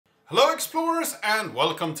Hello explorers and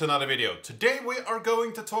welcome to another video. Today we are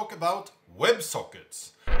going to talk about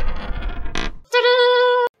WebSockets.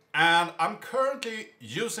 And I'm currently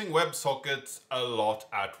using WebSockets a lot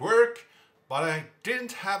at work, but I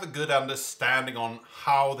didn't have a good understanding on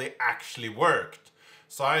how they actually worked.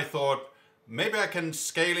 So I thought maybe I can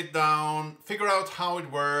scale it down, figure out how it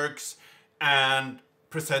works and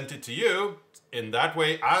present it to you. In that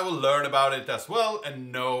way I will learn about it as well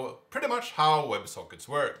and know pretty much how WebSockets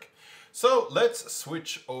work. So let's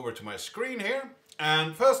switch over to my screen here.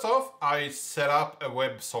 And first off, I set up a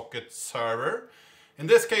WebSocket server. In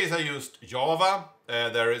this case, I used Java.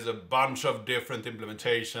 There is a bunch of different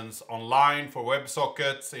implementations online for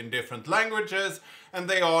WebSockets in different languages, and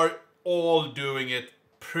they are all doing it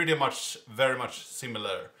pretty much, very much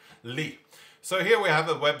similarly. So here we have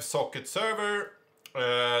a WebSocket server,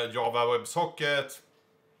 Java WebSocket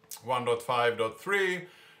 1.5.3,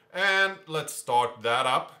 and let's start that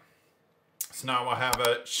up. So now I have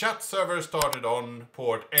a chat server started on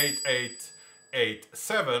port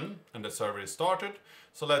 8887 and the server is started.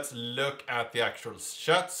 So let's look at the actual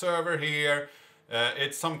chat server here.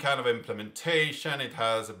 It's some kind of implementation. It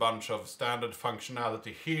has a bunch of standard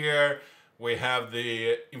functionality here. We have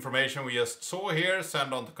the information we just saw here,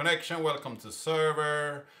 send on to connection, welcome to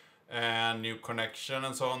server, and new connection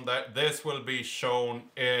and so on. This will be shown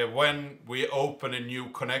when we open a new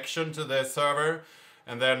connection to the server.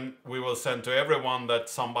 And then we will send to everyone that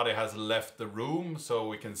somebody has left the room, so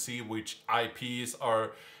we can see which IPs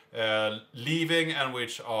are leaving and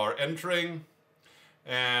which are entering.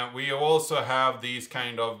 We also have these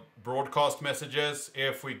kind of broadcast messages.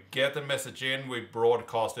 If we get a message in, we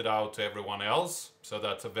broadcast it out to everyone else. So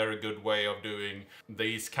that's a very good way of doing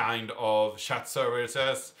these kind of chat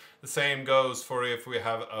services. The same goes for if we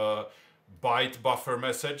have a byte buffer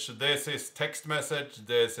message. This is text message.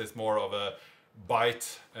 This is more of a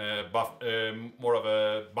byte, more of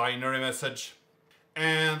a binary message.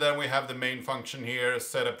 And then we have the main function here,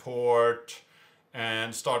 set a port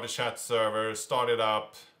and start a chat server, start it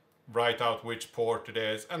up, write out which port it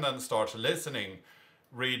is, and then start listening,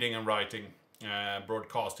 reading and writing,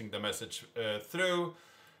 broadcasting the message through.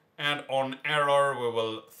 And on error, we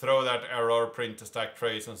will throw that error, print a stack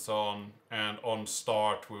trace and so on. And on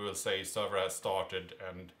start, we will say server has started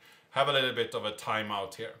and have a little bit of a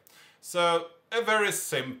timeout here. So a very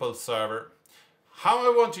simple server. How I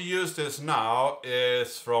want to use this now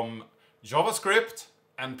is from JavaScript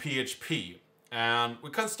and PHP. And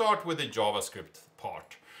we can start with the JavaScript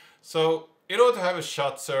part. So in order to have a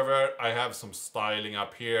chat server, I have some styling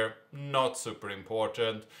up here, not super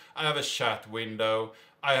important. I have a chat window.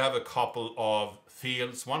 I have a couple of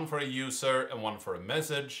fields, one for a user and one for a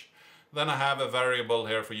message. Then I have a variable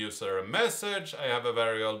here for user and message. I have a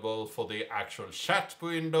variable for the actual chat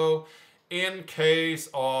window. In case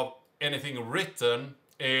of anything written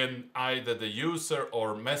in either the user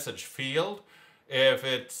or message field, if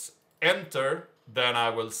it's enter, then I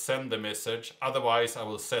will send the message. Otherwise, I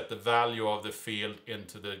will set the value of the field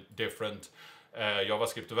into the different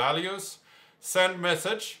JavaScript values. Send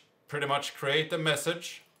message, pretty much create a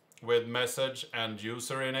message with message and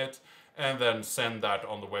user in it, and then send that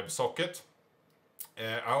on the WebSocket.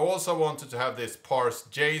 I also wanted to have this parse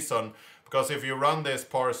JSON, because if you run this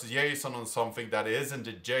parse JSON on something that isn't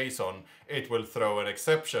a JSON, it will throw an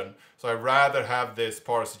exception. So I'd rather have this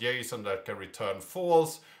parse JSON that can return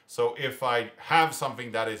false. So if I have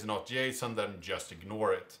something that is not JSON, then just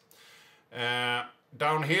ignore it.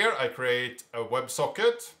 Down here, I create a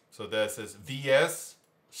WebSocket. So this is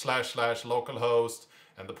vs//localhost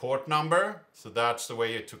and the port number. So that's the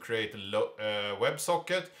way to create a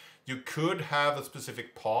WebSocket. You could have a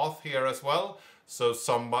specific path here as well. So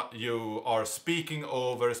you are speaking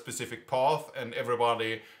over a specific path and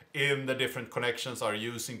everybody in the different connections are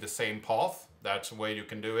using the same path. That's the way you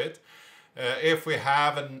can do it. If we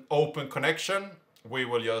have an open connection, we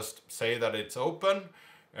will just say that it's open.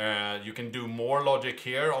 You can do more logic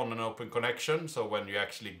here on an open connection. So when you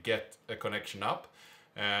actually get a connection up,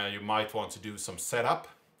 you might want to do some setup.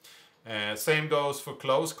 Same goes for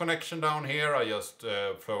close connection down here. I just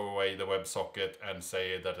throw away the WebSocket and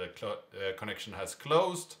say that the connection has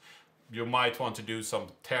closed. You might want to do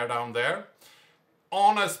some teardown there.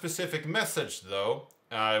 On a specific message though,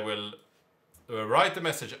 I will write the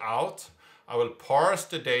message out. I will parse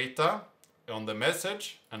the data on the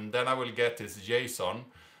message and then I will get this JSON.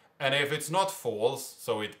 And if it's not false,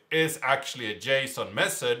 so it is actually a JSON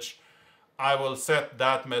message, I will set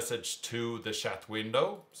that message to the chat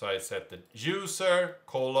window. So I set the user,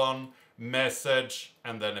 message,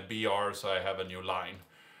 and then a BR, so I have a new line.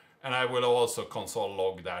 And I will also console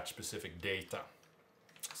log that specific data.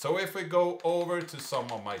 So if we go over to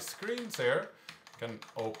some of my screens here, I can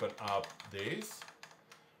open up these.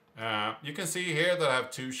 You can see here that I have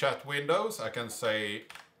two chat windows. I can say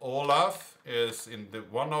Olaf is in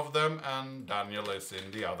one of them and Daniel is in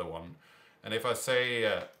the other one. And if I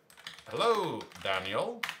say hello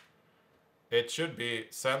Daniel, it should be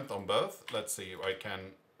sent on both. Let's see if I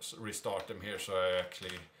can restart them here so I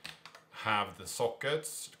actually have the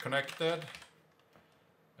sockets connected.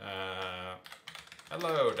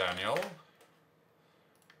 Hello Daniel.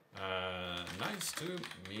 Nice to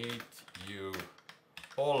meet you,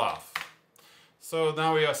 Olaf. So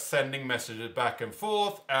now we are sending messages back and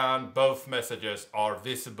forth, and both messages are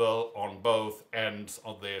visible on both ends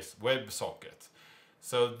of this WebSocket.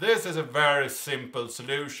 So this is a very simple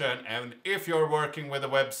solution, and if you're working with a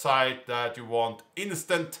website that you want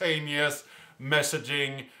instantaneous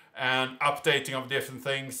messaging and updating of different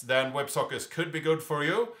things, then WebSockets could be good for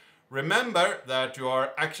you. Remember that you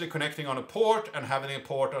are actually connecting on a port and having a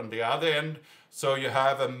port on the other end, so you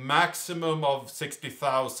have a maximum of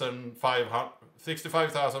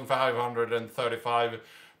 65,535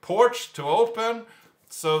 ports to open.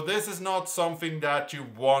 So this is not something that you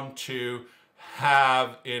want to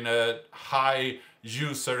have in a high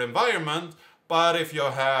user environment, but if you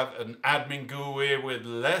have an admin GUI with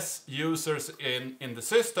less users in the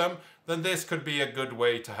system, then this could be a good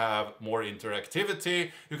way to have more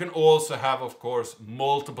interactivity. You can also have, of course,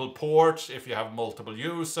 multiple ports if you have multiple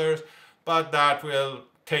users, but that will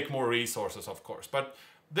take more resources, of course. But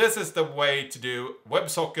this is the way to do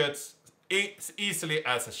WebSockets easily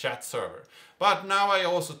as a chat server. But now I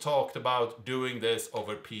also talked about doing this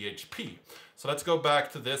over PHP. So let's go back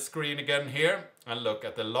to this screen again here and look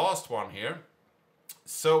at the last one here.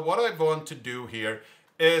 So what I want to do here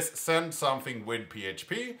is send something with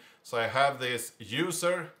PHP. So I have this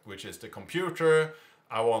user, which is the computer.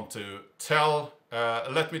 I want to tell,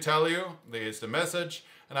 let me tell you, this is the message,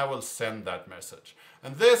 and I will send that message.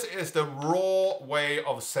 And this is the raw way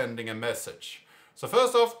of sending a message. So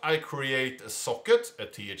first off, I create a socket, a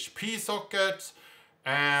PHP socket,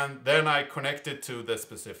 and then I connect it to the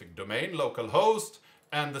specific domain, localhost,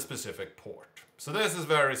 and the specific port. So this is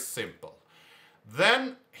very simple.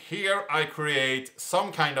 Then here I create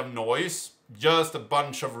some kind of noise, just a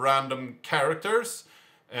bunch of random characters,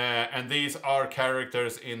 and these are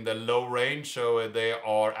characters in the low range, so they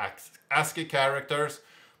are ASCII characters,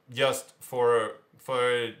 just for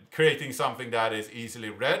creating something that is easily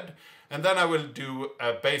read. And then I will do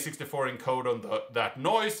a base64 encode on that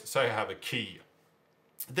noise, so I have a key.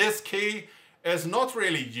 This key is not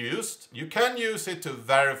really used. You can use it to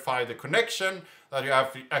verify the connection, that you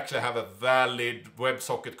actually have a valid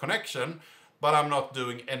WebSocket connection, but I'm not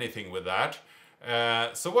doing anything with that.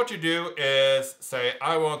 So what you do is say,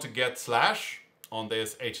 I want to get / on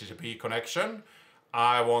this HTTP connection.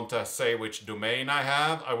 I want to say which domain I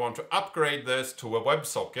have. I want to upgrade this to a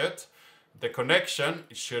WebSocket. The connection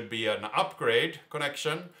should be an upgrade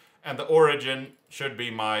connection, and the origin should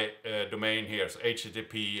be my domain here, so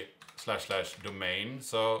http://domain.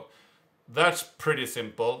 So that's pretty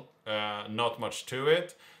simple, not much to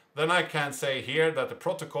it. Then I can say here that the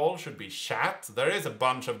protocol should be chat. There is a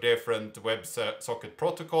bunch of different WebSocket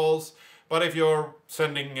protocols, but if you're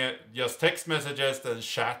sending just text messages, then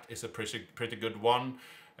chat is a pretty good one.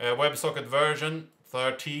 WebSocket version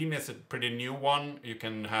 13 is a pretty new one. You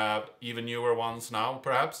can have even newer ones now,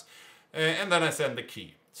 perhaps. And then I send the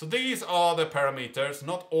key. So these are the parameters.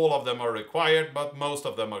 Not all of them are required, but most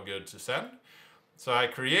of them are good to send. So I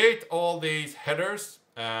create all these headers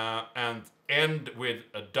and end with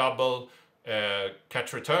a double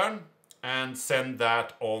catch return and send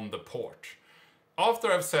that on the port.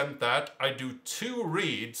 After I've sent that, I do 2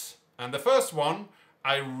 reads, and the first one,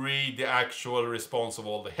 I read the actual response of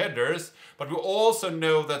all the headers, but we also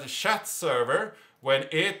know that the chat server, when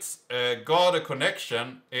it got a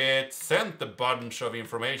connection, it sent a bunch of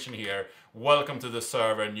information here. Welcome to the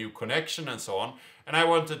server, new connection, and so on. And I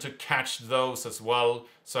wanted to catch those as well,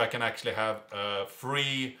 so I can actually have a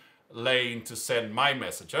free lane to send my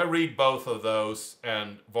message. I read both of those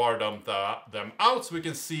and var dump them out so we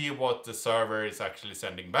can see what the server is actually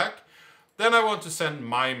sending back. Then I want to send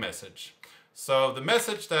my message. So the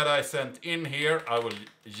message that I sent in here, I will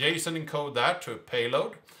JSON encode that to a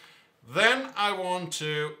payload. Then I want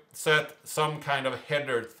to set some kind of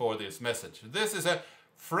header for this message. This is a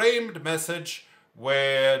framed message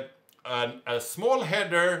with a small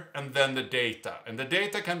header and then the data. And the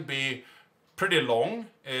data can be pretty long.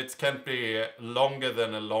 It can't be longer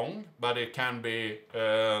than a long, but it can be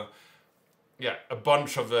a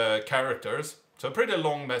bunch of characters. So a pretty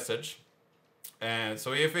long message. And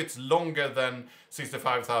so if it's longer than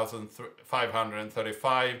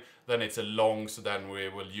 65,535, then it's a long, so then we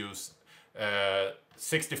will use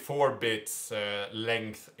 64 bits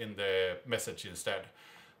length in the message instead.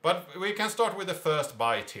 But we can start with the first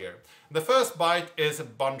byte here. The first byte is a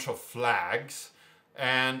bunch of flags,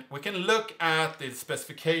 and we can look at the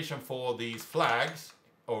specification for these flags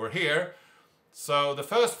over here. So the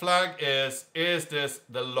first flag is this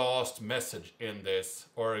the last message in this,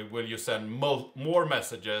 or will you send more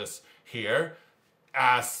messages here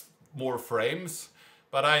as more frames?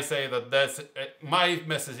 But I say that my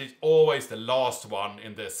message is always the last one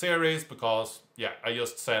in this series because, yeah, I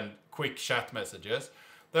just send quick chat messages.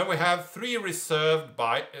 Then we have 3 reserved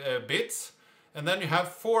bits, and then you have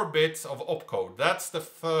 4 bits of opcode. That's the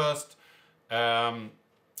first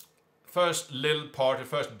little part, the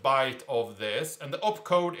first byte of this. And the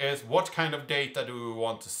opcode is what kind of data do we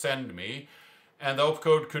want to send me. And the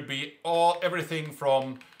opcode could be everything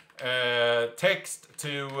from text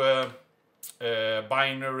to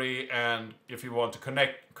binary, and if you want to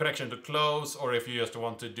connection to close, or if you just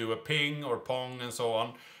want to do a ping or pong and so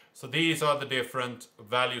on. So these are the different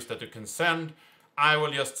values that you can send. I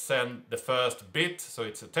will just send the first bit, so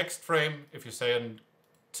it's a text frame. If you send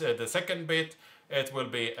the second bit, it will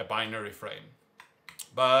be a binary frame.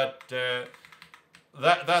 But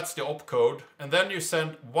that's the opcode. And then you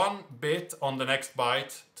send 1 bit on the next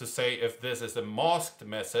byte to say if this is a masked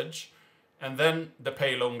message. And then the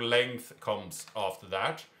payload length comes after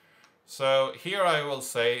that. So here I will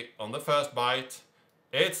say on the first byte,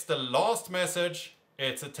 it's the last message,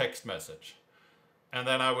 it's a text message. And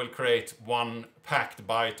then I will create 1 packed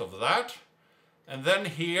byte of that. And then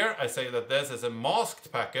here I say that this is a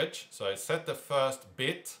masked package. So I set the first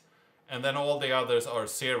bit, and then all the others are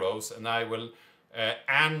zeros, and I will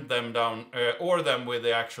AND them down, or them with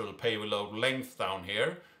the actual payload length down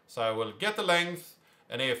here. So I will get the length,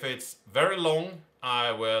 and if it's very long,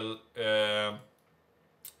 I will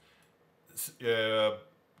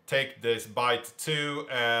take this byte 2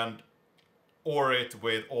 and OR it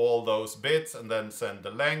with all those bits and then send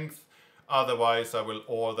the length. Otherwise, I will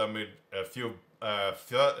OR them with a few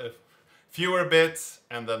fewer bits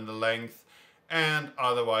and then the length. And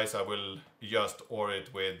otherwise, I will just OR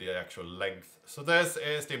it with the actual length. So this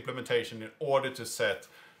is the implementation in order to set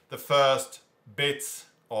the first bits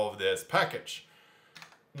of this package.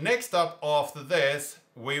 Next up after this,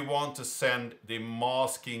 we want to send the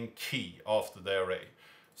masking key after the array.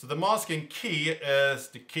 So the masking key is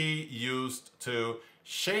the key used to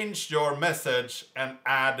change your message and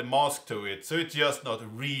add a mask to it. So it's just not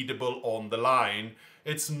readable on the line.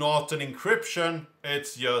 It's not an encryption,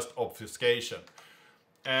 it's just obfuscation.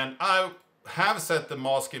 And I have set the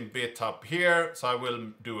masking bit up here, so I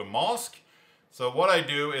will do a mask. So what I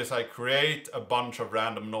do is I create a bunch of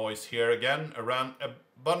random noise here again, a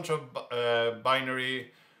bunch of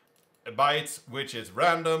binary bytes, which is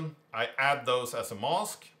random. I add those as a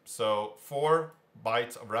mask, so 4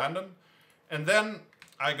 bytes of random. And then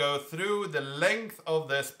I go through the length of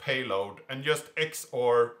this payload and just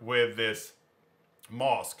XOR with this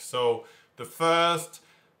mask. So the first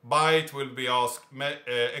byte will be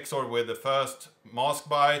XOR with the first mask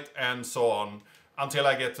byte, and so on until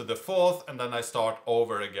I get to the 4th, and then I start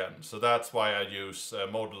over again. So that's why I use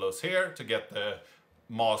modulus here to get the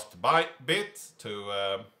masked bit to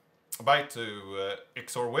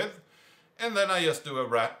XOR with. And then I just do a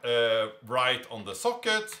write on the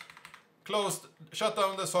socket, shut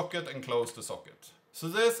down the socket and close the socket. So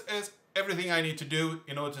this is everything I need to do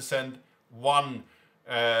in order to send one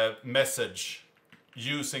message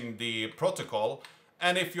using the protocol.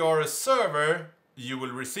 And if you are a server, you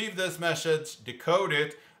will receive this message, decode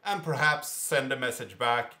it, and perhaps send a message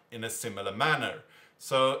back in a similar manner.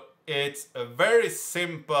 So it's a very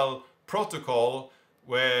simple protocol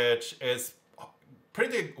which is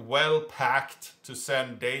pretty well packed to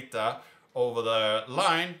send data over the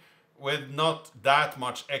line with not that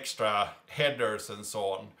much extra headers and so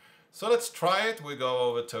on. So let's try it. We go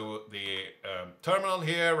over to the terminal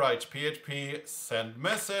here, write PHP, send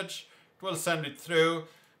message. It will send it through.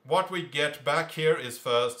 What we get back here is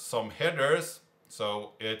first some headers.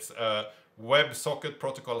 So it's a WebSocket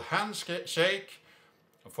protocol handshake.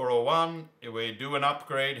 401, we do an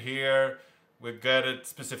upgrade here. We get a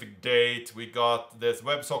specific date. We got this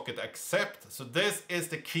WebSocket accept. So this is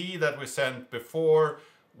the key that we sent before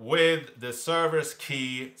with the server's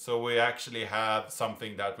key. So we actually have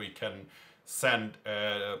something that we can send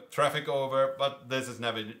traffic over, but this is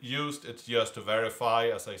never used. It's just to verify,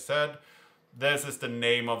 as I said. This is the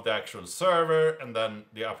name of the actual server, and then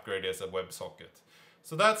the upgrade is a WebSocket.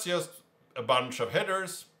 So that's just a bunch of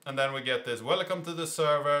headers. and then we get this welcome to the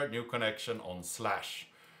server, new connection on /.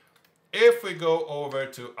 If we go over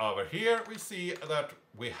to over here, we see that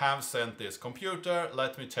we have sent this computer,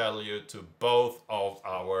 let me tell you, to both of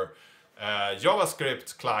our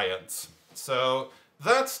JavaScript clients. So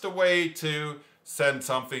that's the way to send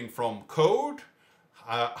something from code,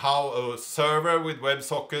 how a server with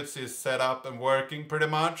WebSockets is set up and working pretty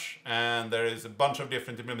much. And there is a bunch of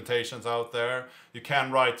different implementations out there. You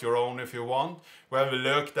can write your own if you want. We have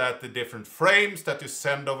looked at the different frames that you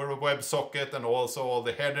send over a WebSocket and also all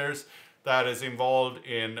the headers that is involved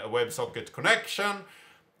in a WebSocket connection.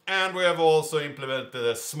 And we have also implemented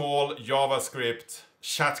a small JavaScript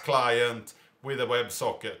chat client with a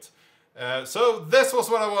WebSocket. So this was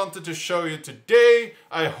what I wanted to show you today.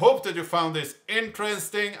 I hope that you found this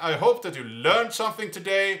interesting. I hope that you learned something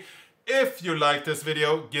today. If you liked this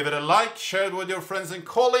video, give it a like, share it with your friends and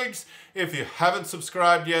colleagues. If you haven't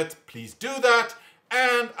subscribed yet, please do that.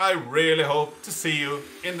 And I really hope to see you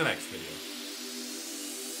in the next video.